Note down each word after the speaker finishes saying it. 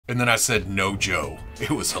And then I said, no, Joe. It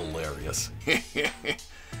was hilarious.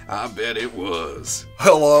 I bet it was.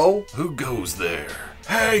 Hello? Who goes there?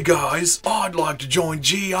 Hey guys, I'd like to join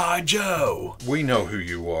G.I.Joe. We know who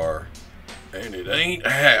you are. And it ain't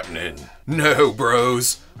happening. No,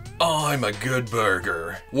 bros. I'm a good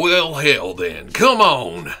burger. Well, hell then, come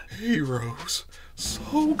on. Heroes.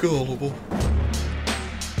 So gullible.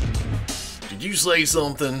 Did you say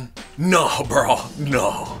something? No, bro,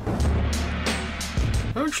 no.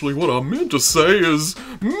 Actually, what I meant to say is,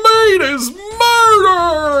 made is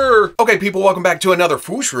murder! Okay, people, welcome back to another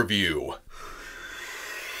Fwoosh review.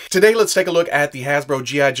 Today, let's take a look at the Hasbro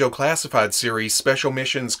G.I.Joe Classified Series Special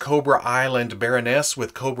Missions Cobra Island Baroness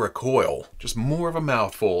with Cobra COIL. Just more of a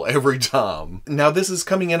mouthful every time. Now, this is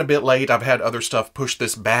coming in a bit late. I've had other stuff push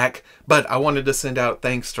this back, but I wanted to send out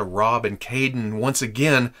thanks to Rob and Caden once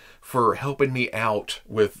again for helping me out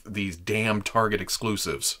with these damn Target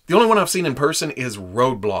exclusives. The only one I've seen in person is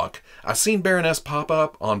Roadblock. I've seen Baroness pop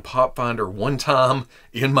up on Pop Finder one time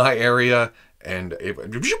in my area, and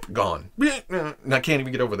it gone. And I can't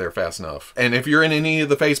even get over there fast enough. And if you're in any of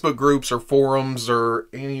the Facebook groups or forums or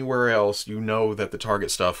anywhere else, you know that the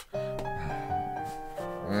Target stuff.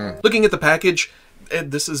 Looking at the package,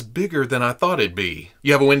 this is bigger than I thought it'd be.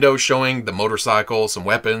 You have a window showing the motorcycle, some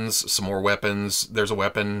weapons, some more weapons. There's a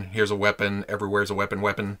weapon, here's a weapon, everywhere's a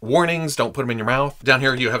weapon. Warnings, don't put them in your mouth. Down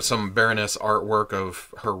here you have some Baroness artwork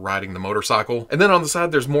of her riding the motorcycle. And then on the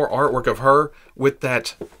side there's more artwork of her with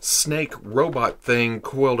that snake robot thing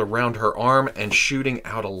coiled around her arm and shooting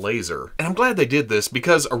out a laser. And I'm glad they did this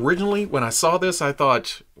because originally when I saw this I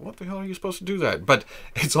thought, what the hell are you supposed to do that? But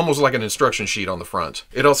it's almost like an instruction sheet on the front.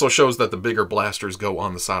 It also shows that the bigger blasters go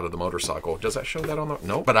on the side of the motorcycle. Does that show that on the...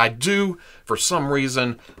 No. But I do, for some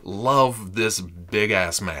reason, love this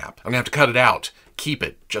big-ass map. I'm gonna have to cut it out. Keep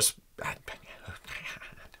it. Just...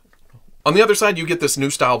 On the other side, you get this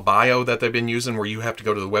new style bio that they've been using where you have to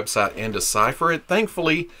go to the website and decipher it.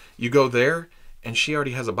 Thankfully, you go there and she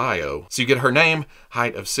already has a bio. So you get her name,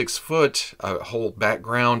 height of 6 foot, a whole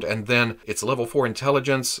background, and then it's level 4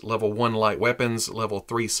 intelligence, level 1 light weapons, level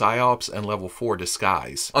 3 psyops, and level 4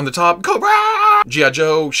 disguise. On the top, Cobra! G.I.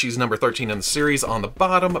 Joe, she's number 13 in the series. On the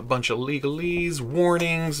bottom, a bunch of legalese,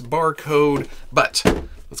 warnings, barcode. But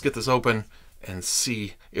let's get this open and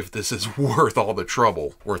see if this is worth all the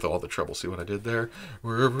trouble. Worth all the trouble. See what I did there?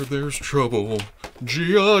 Wherever there's trouble,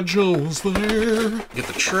 G.I. Joe's there. Get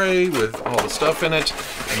the tray with all the stuff in it,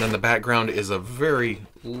 and then the background is a very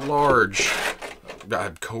large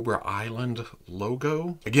Cobra Island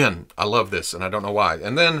logo. Again, I love this, and I don't know why.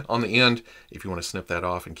 And then on the end, if you want to snip that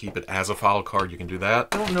off and keep it as a file card, you can do that.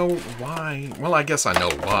 I don't know why. Well, I guess I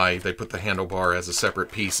know why they put the handlebar as a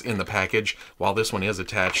separate piece in the package, while this one is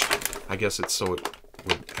attached. I guess it's so it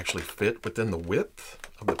would actually fit within the width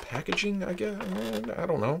of the packaging, I guess. I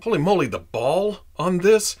don't know. Holy moly, the ball on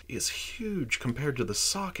this is huge compared to the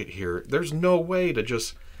socket here. There's no way to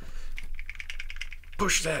just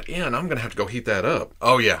push that in. I'm gonna have to go heat that up.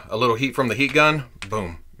 Oh yeah, a little heat from the heat gun.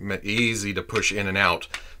 Boom. Easy to push in and out.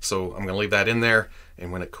 So I'm gonna leave that in there,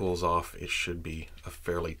 and when it cools off, it should be a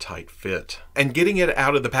fairly tight fit. And getting it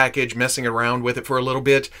out of the package, messing around with it for a little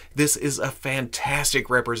bit, this is a fantastic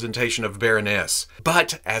representation of Baroness.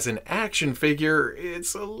 But as an action figure,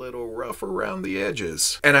 it's a little rough around the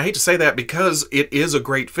edges. And I hate to say that because it is a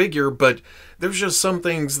great figure, but there's just some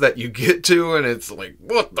things that you get to and it's like,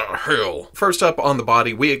 what the hell? First up on the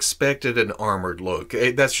body, we expected an armored look.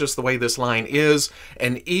 That's just the way this line is.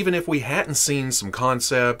 And even if we hadn't seen some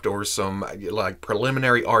concept or some like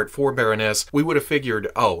preliminary art for Baroness, we would have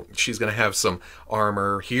figured, oh, she's gonna have some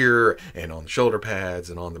armor here and on the shoulder pads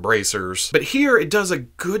and on the bracers. But here it does a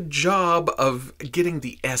good job of getting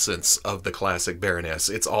the essence of the classic Baroness.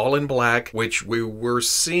 It's all in black, which we were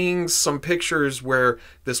seeing some pictures where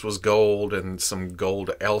this was gold and some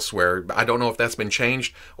gold elsewhere. I don't know if that's been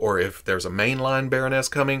changed or if there's a mainline Baroness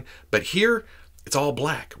coming, but here it's all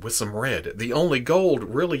black with some red. The only gold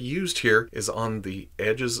really used here is on the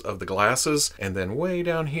edges of the glasses and then way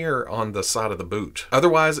down here on the side of the boot.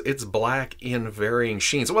 Otherwise, it's black in varying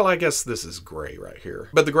sheens. Well, I guess this is gray right here.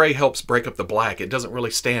 But the gray helps break up the black. It doesn't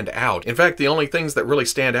really stand out. In fact, the only things that really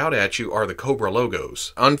stand out at you are the Cobra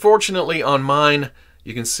logos. Unfortunately, on mine,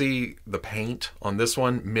 you can see the paint on this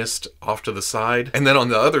one missed off to the side. And then on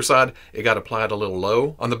the other side, it got applied a little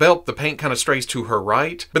low. On the belt, the paint kind of strays to her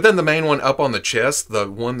right. But then the main one up on the chest, the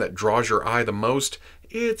one that draws your eye the most,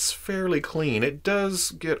 it's fairly clean. It does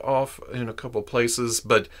get off in a couple places,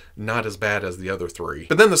 but not as bad as the other three.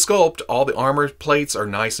 But then the sculpt, all the armor plates are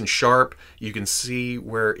nice and sharp. You can see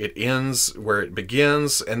where it ends, where it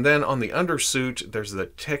begins. And then on the undersuit, there's the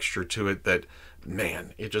texture to it that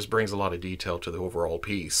man, it just brings a lot of detail to the overall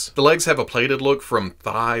piece. The legs have a plated look from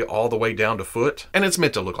thigh all the way down to foot, and it's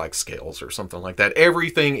meant to look like scales or something like that.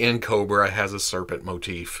 Everything in Cobra has a serpent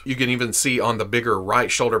motif. You can even see on the bigger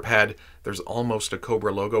right shoulder pad, there's almost a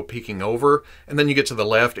Cobra logo peeking over, and then you get to the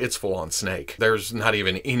left, it's full on snake. There's not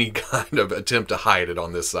even any kind of attempt to hide it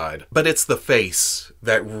on this side. But it's the face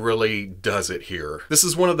that really does it here. This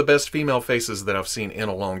is one of the best female faces that I've seen in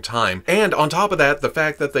a long time. And on top of that, the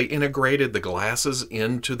fact that they integrated the glasses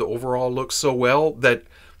into the overall look so well that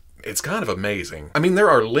it's kind of amazing. I mean,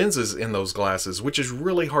 there are lenses in those glasses, which is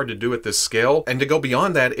really hard to do at this scale. And to go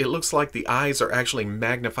beyond that, it looks like the eyes are actually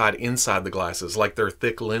magnified inside the glasses, like they're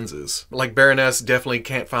thick lenses. Like Baroness definitely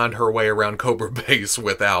can't find her way around Cobra Base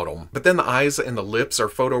without them. But then the eyes and the lips are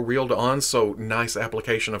photo reeled on, so nice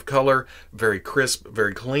application of color, very crisp,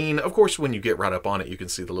 very clean. Of course, when you get right up on it, you can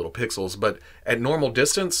see the little pixels, but at normal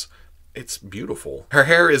distance, it's beautiful. Her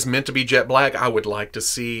hair is meant to be jet black. I would like to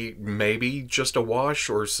see maybe just a wash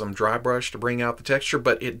or some dry brush to bring out the texture,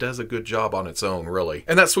 but it does a good job on its own, really.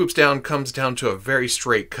 And that swoops down, comes down to a very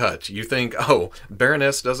straight cut. You think, oh,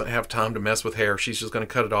 Baroness doesn't have time to mess with hair. She's just going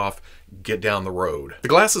to cut it off, get down the road. The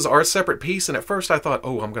glasses are a separate piece, and at first I thought,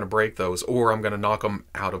 oh, I'm going to break those, or I'm going to knock them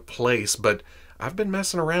out of place, but I've been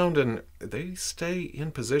messing around and they stay in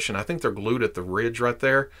position. I think they're glued at the ridge right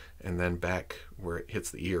there and then back where it hits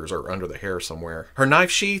the ears or under the hair somewhere. Her knife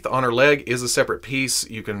sheath on her leg is a separate piece.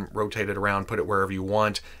 You can rotate it around, put it wherever you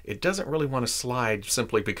want. It doesn't really want to slide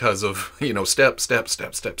simply because of, you know, step, step,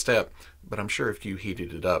 step, step, step. But I'm sure if you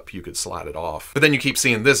heated it up, you could slide it off. But then you keep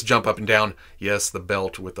seeing this jump up and down. Yes, the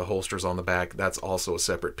belt with the holsters on the back, that's also a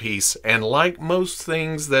separate piece. And like most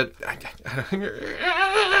things that...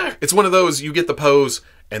 it's one of those, you get the pose,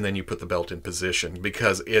 and then you put the belt in position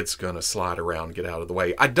because it's going to slide around, get out of the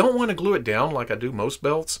way. I don't want to glue it down like I do most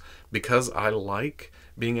belts because I like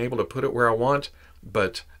being able to put it where I want.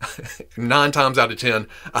 But 9 times out of 10,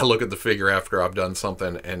 I look at the figure after I've done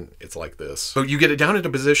something and it's like this. So you get it down into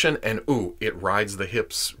position and ooh, it rides the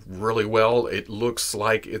hips really well. It looks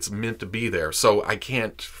like it's meant to be there. So I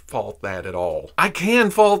can't fault that at all. I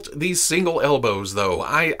can fault these single elbows though.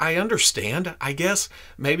 I understand, I guess.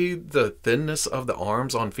 Maybe the thinness of the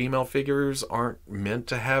arms on female figures aren't meant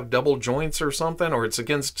to have double joints or something, or it's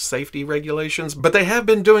against safety regulations. But they have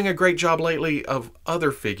been doing a great job lately of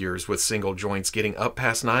other figures with single joints getting up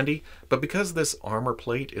past 90, but because this armor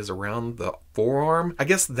plate is around the forearm, I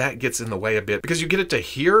guess that gets in the way a bit because you get it to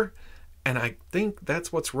here, and I think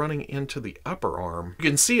that's what's running into the upper arm. You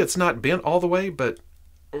can see it's not bent all the way, but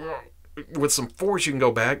with some force you can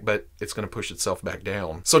go back, but it's going to push itself back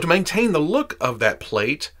down. So to maintain the look of that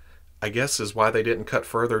plate, I guess is why they didn't cut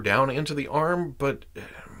further down into the arm, but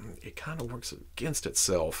it kind of works against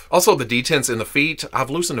itself. Also, the detents in the feet,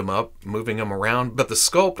 I've loosened them up, moving them around, but the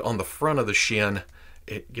sculpt on the front of the shin,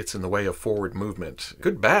 it gets in the way of forward movement.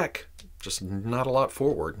 Good back, just not a lot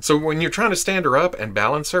forward. So when you're trying to stand her up and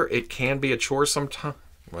balance her, it can be a chore sometimes.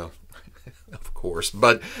 Well, of course,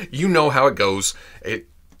 but you know how it goes. It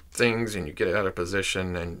things and you get it out of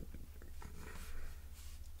position and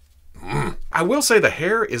I will say the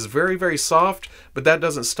hair is very, very soft, but that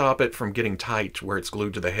doesn't stop it from getting tight where it's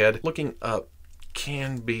glued to the head. Looking up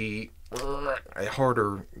can be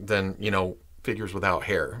harder than, you know, figures without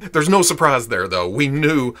hair. There's no surprise there, though. We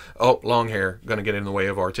knew, oh, long hair, gonna get in the way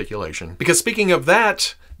of articulation. Because speaking of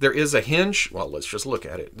that, there is a hinge. Well, let's just look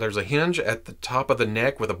at it. There's a hinge at the top of the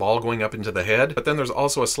neck with a ball going up into the head, but then there's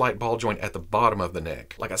also a slight ball joint at the bottom of the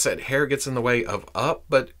neck. Like I said, hair gets in the way of up,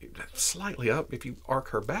 but slightly up. If you arc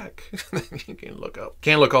her back, you can look up.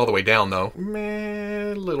 Can't look all the way down, though.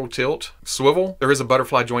 Meh, little tilt. Swivel. There is a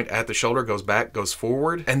butterfly joint at the shoulder, goes back, goes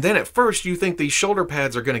forward. And then at first, you think these shoulder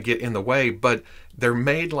pads are gonna get in the way, but they're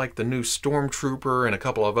made like the new Stormtrooper and a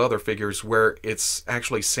couple of other figures where it's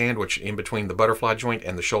actually sandwiched in between the butterfly joint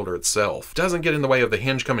and the shoulder itself. Doesn't get in the way of the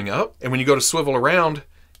hinge coming up, and when you go to swivel around,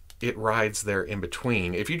 it rides there in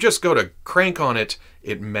between. If you just go to crank on it,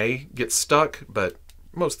 it may get stuck, but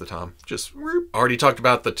most of the time, just whoop. Already talked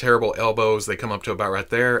about the terrible elbows. They come up to about right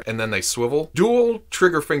there, and then they swivel. Dual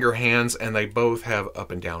trigger finger hands, and they both have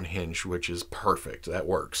up and down hinge, which is perfect. That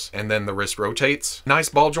works. And then the wrist rotates. Nice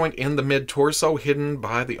ball joint in the mid-torso, hidden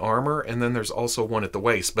by the armor, and then there's also one at the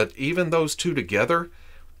waist. But even those two together,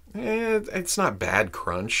 it's not bad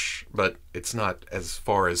crunch, but it's not as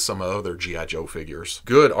far as some other G.I.Joe figures.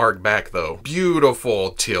 Good arc back though.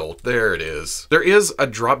 Beautiful tilt. There it is. There is a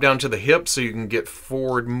drop down to the hip so you can get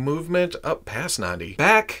forward movement up past 90.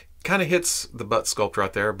 Back kind of hits the butt sculpt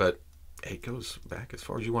right there, but it goes back as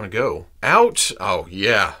far as you want to go. Out. Oh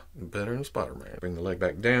yeah. Better than Spider-Man. Bring the leg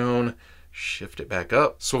back down. shift it back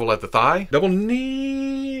up, swivel at the thigh, double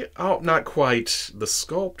knee. Oh, not quite. The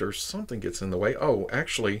sculpt or something gets in the way. Oh,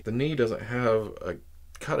 actually, the knee doesn't have a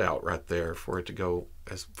cutout right there for it to go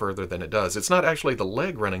as further than it does. It's not actually the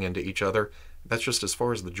leg running into each other. That's just as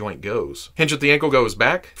far as the joint goes. Hinge at the ankle goes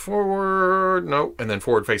back, forward, no, and then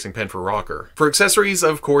forward facing pin for rocker. For accessories,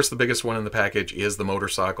 of course, the biggest one in the package is the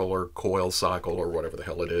motorcycle or coil cycle or whatever the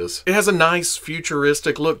hell it is. It has a nice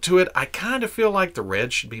futuristic look to it. I kind of feel like the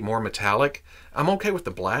red should be more metallic. I'm okay with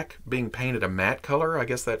the black being painted a matte color. I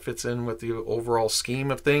guess that fits in with the overall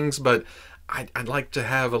scheme of things, but I'd like to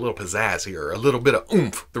have a little pizzazz here, a little bit of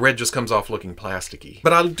oomph. The red just comes off looking plasticky.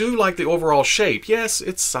 But I do like the overall shape. Yes,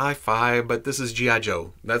 it's sci-fi, but this is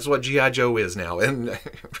G.I.Joe. That's what G.I.Joe is now. And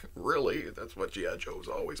really, that's what G.I.Joe's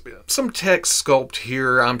always been. Some text sculpt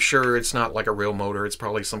here. I'm sure it's not like a real motor. It's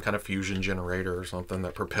probably some kind of fusion generator or something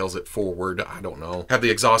that propels it forward. I don't know. Have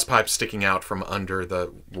the exhaust pipe sticking out from under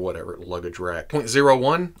the whatever luggage rack.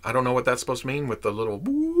 0.01. I don't know what that's supposed to mean with the little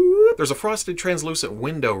whoop. There's a frosted translucent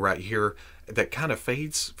window right here that kind of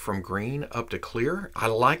fades from green up to clear. I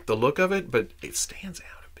like the look of it, but it stands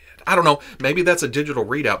out a bit. I don't know, maybe that's a digital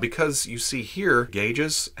readout because you see here,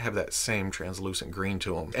 gauges have that same translucent green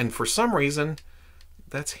to them. And for some reason,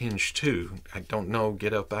 that's hinged too. I don't know,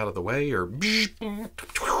 get up out of the way or...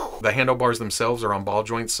 The handlebars themselves are on ball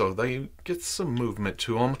joints, so they get some movement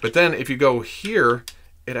to them. But then if you go here,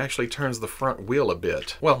 it actually turns the front wheel a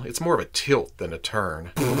bit. Well, it's more of a tilt than a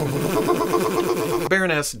turn.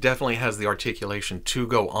 Baroness definitely has the articulation to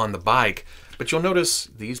go on the bike, but you'll notice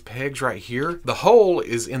these pegs right here, the hole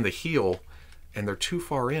is in the heel and they're too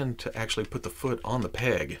far in to actually put the foot on the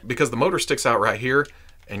peg because the motor sticks out right here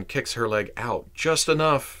and kicks her leg out just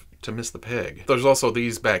enough to miss the peg. There's also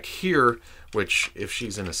these back here, which if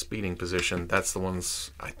she's in a speeding position, that's the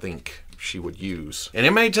ones I think she would use. And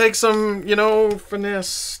it may take some, you know,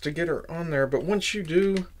 finesse to get her on there, but once you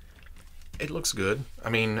do, it looks good. I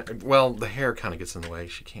mean, well, the hair kind of gets in the way.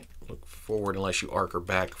 She can't look forward unless you arc her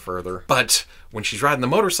back further. But when she's riding the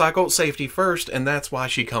motorcycle, safety first, and that's why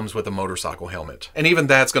she comes with a motorcycle helmet. And even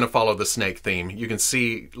that's going to follow the snake theme. You can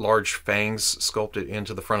see large fangs sculpted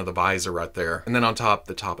into the front of the visor right there. And then on top,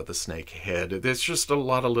 the top of the snake head. There's just a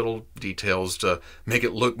lot of little details to make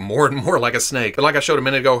it look more and more like a snake. But like I showed a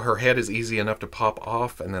minute ago, her head is easy enough to pop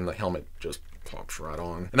off, and then the helmet just pops right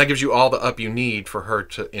on. And that gives you all the up you need for her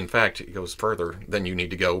to, in fact, it goes further than you need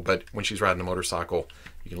to go, but when she's riding the motorcycle,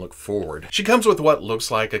 you can look forward. She comes with what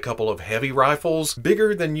looks like a couple of heavy rifles,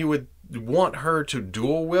 bigger than you would want her to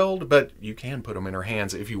dual wield, but you can put them in her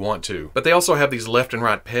hands if you want to. But they also have these left and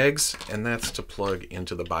right pegs, and that's to plug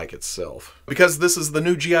into the bike itself. Because this is the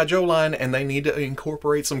new G.I.Joe line and they need to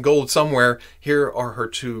incorporate some gold somewhere, here are her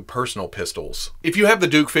two personal pistols. If you have the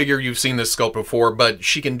Duke figure, you've seen this sculpt before, but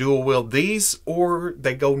she can dual wield these, or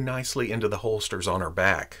they go nicely into the holsters on her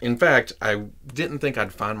back. In fact, I didn't think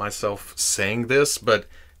I'd find myself saying this, but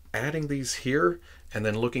adding these here and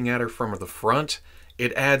then looking at her from the front,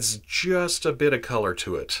 it adds just a bit of color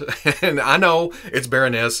to it. And I know it's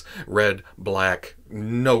Baroness, red, black,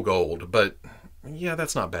 no gold, but yeah,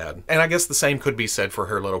 that's not bad. And I guess the same could be said for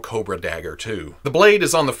her little Cobra dagger too. The blade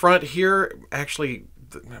is on the front here, actually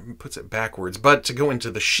puts it backwards, but to go into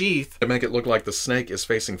the sheath, to make it look like the snake is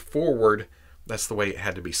facing forward, that's the way it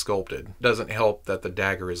had to be sculpted. Doesn't help that the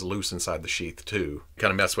dagger is loose inside the sheath too.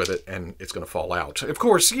 Kind of mess with it and it's going to fall out. Of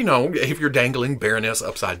course, you know, if you're dangling Baroness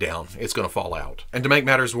upside down, it's going to fall out. And to make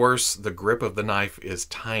matters worse, the grip of the knife is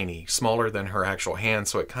tiny, smaller than her actual hand,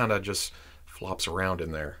 so it kind of just flops around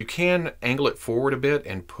in there. You can angle it forward a bit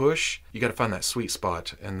and push. You got to find that sweet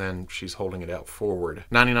spot, and then she's holding it out forward.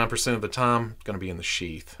 99% of the time, it's going to be in the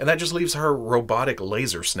sheath. And that just leaves her robotic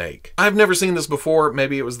laser snake. I've never seen this before.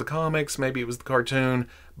 Maybe it was the comics, maybe it was the cartoon,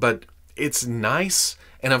 but it's nice.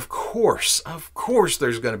 And of course,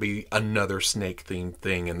 there's going to be another snake-themed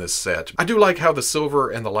thing in this set. I do like how the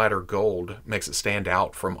silver and the lighter gold makes it stand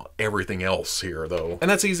out from everything else here, though.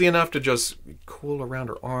 And that's easy enough to just coil around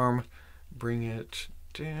her arm, bring it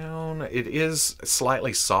down. It is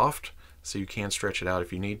slightly soft, so you can stretch it out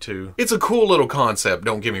if you need to. It's a cool little concept,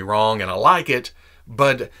 don't get me wrong, and I like it,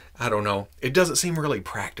 but I don't know. It doesn't seem really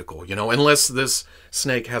practical, you know, unless this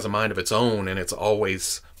snake has a mind of its own and it's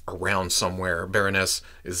always around somewhere. Baroness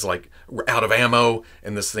is like out of ammo,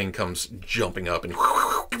 and this thing comes jumping up and...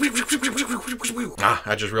 I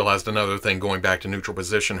just realized another thing going back to neutral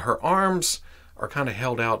position. Her arms are kind of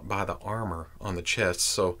held out by the armor on the chest,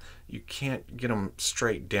 so you can't get them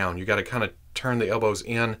straight down. You got to kind of turn the elbows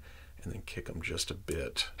in and then kick them just a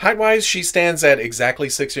bit. Height-wise, she stands at exactly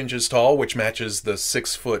 6 inches tall, which matches the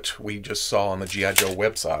 6 foot we just saw on the G.I. Joe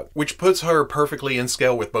website, which puts her perfectly in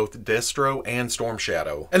scale with both Destro and Storm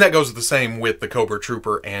Shadow. And that goes the same with the Cobra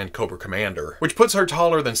Trooper and Cobra Commander, which puts her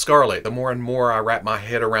taller than Scarlet. The more and more I wrap my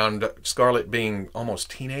head around Scarlet being almost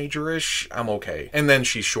teenager-ish, I'm okay. And then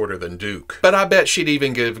she's shorter than Duke. But I bet she'd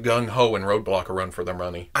even give Gung Ho and Roadblock a run for their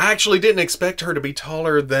money. I actually didn't expect her to be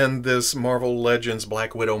taller than this Marvel Legends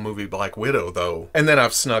Black Widow movie Black Widow, though. And then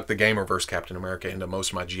I've snuck the Gamerverse Captain America into most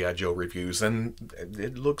of my G.I. Joe reviews, and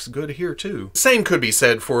it looks good here, too. Same could be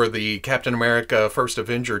said for the Captain America First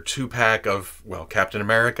Avenger 2-pack of, well, Captain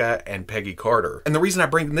America and Peggy Carter. And the reason I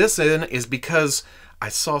bring this in is because I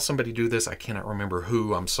saw somebody do this, I cannot remember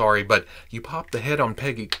who, I'm sorry, but you pop the head on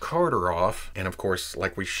Peggy Carter off, and of course,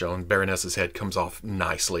 like we've shown, Baroness's head comes off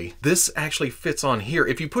nicely. This actually fits on here.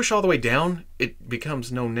 If you push all the way down, it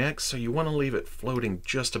becomes no neck, so you want to leave it floating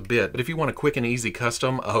just a bit. But if you want a quick and easy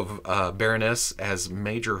custom of Baroness as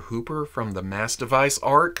Major Hooper from the Mass Device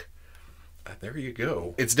arc, there you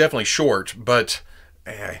go. It's definitely short, but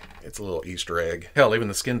it's a little Easter egg. Hell, even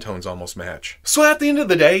the skin tones almost match. So at the end of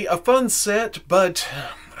the day, a fun set, but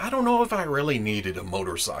I don't know if I really needed a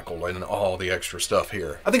motorcycle and all the extra stuff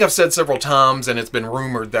here. I think I've said several times, and it's been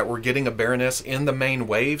rumored that we're getting a Baroness in the main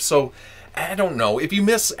wave, so I don't know. If you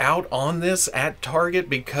miss out on this at Target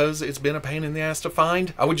because it's been a pain in the ass to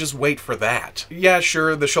find, I would just wait for that. Yeah,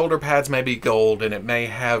 sure, the shoulder pads may be gold and it may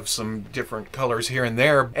have some different colors here and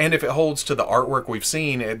there, and if it holds to the artwork we've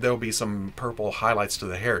seen, there'll be some purple highlights to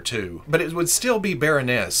the hair too. But it would still be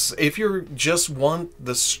Baroness. If you just want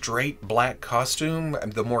the straight black costume,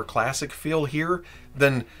 the more classic feel here,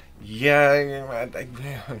 then yeah,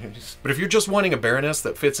 but if you're just wanting a Baroness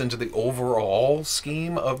that fits into the overall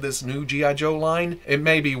scheme of this new G.I. Joe line, it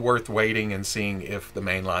may be worth waiting and seeing if the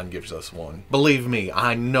main line gives us one. Believe me,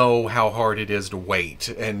 I know how hard it is to wait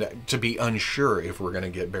and to be unsure if we're going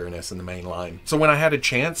to get Baroness in the main line. So when I had a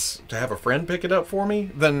chance to have a friend pick it up for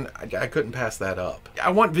me, then I couldn't pass that up.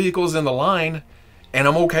 I want vehicles in the line, and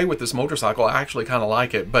I'm okay with this motorcycle. I actually kind of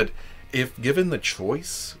like it, but if given the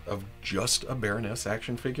choice of just a Baroness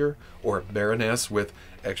action figure, or a Baroness with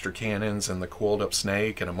extra cannons and the coiled up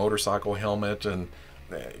snake and a motorcycle helmet, and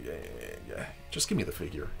just give me the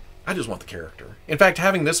figure. I just want the character. In fact,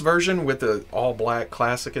 having this version with the all black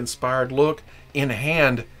classic inspired look in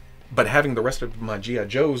hand, but having the rest of my G.I.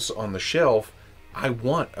 Joes on the shelf, I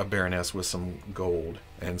want a Baroness with some gold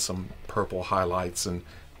and some purple highlights, and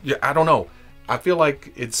yeah, I don't know. I feel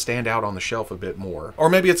like it'd stand out on the shelf a bit more. Or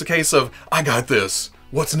maybe it's a case of, I got this.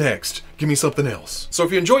 What's next? Give me something else. So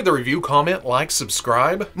if you enjoyed the review, comment, like,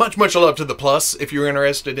 subscribe. Much love to the plus. If you're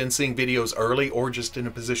interested in seeing videos early or just in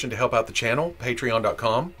a position to help out the channel,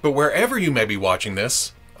 patreon.com. But wherever you may be watching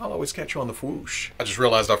this, I'll always catch you on the Fwoosh. I just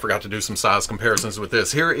realized I forgot to do some size comparisons with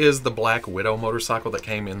this. Here is the Black Widow motorcycle that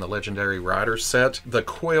came in the Legendary Riders set. The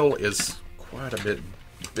COIL is quite a bit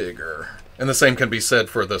bigger. And the same can be said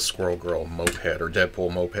for the Squirrel Girl moped or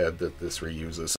Deadpool moped that this reuses.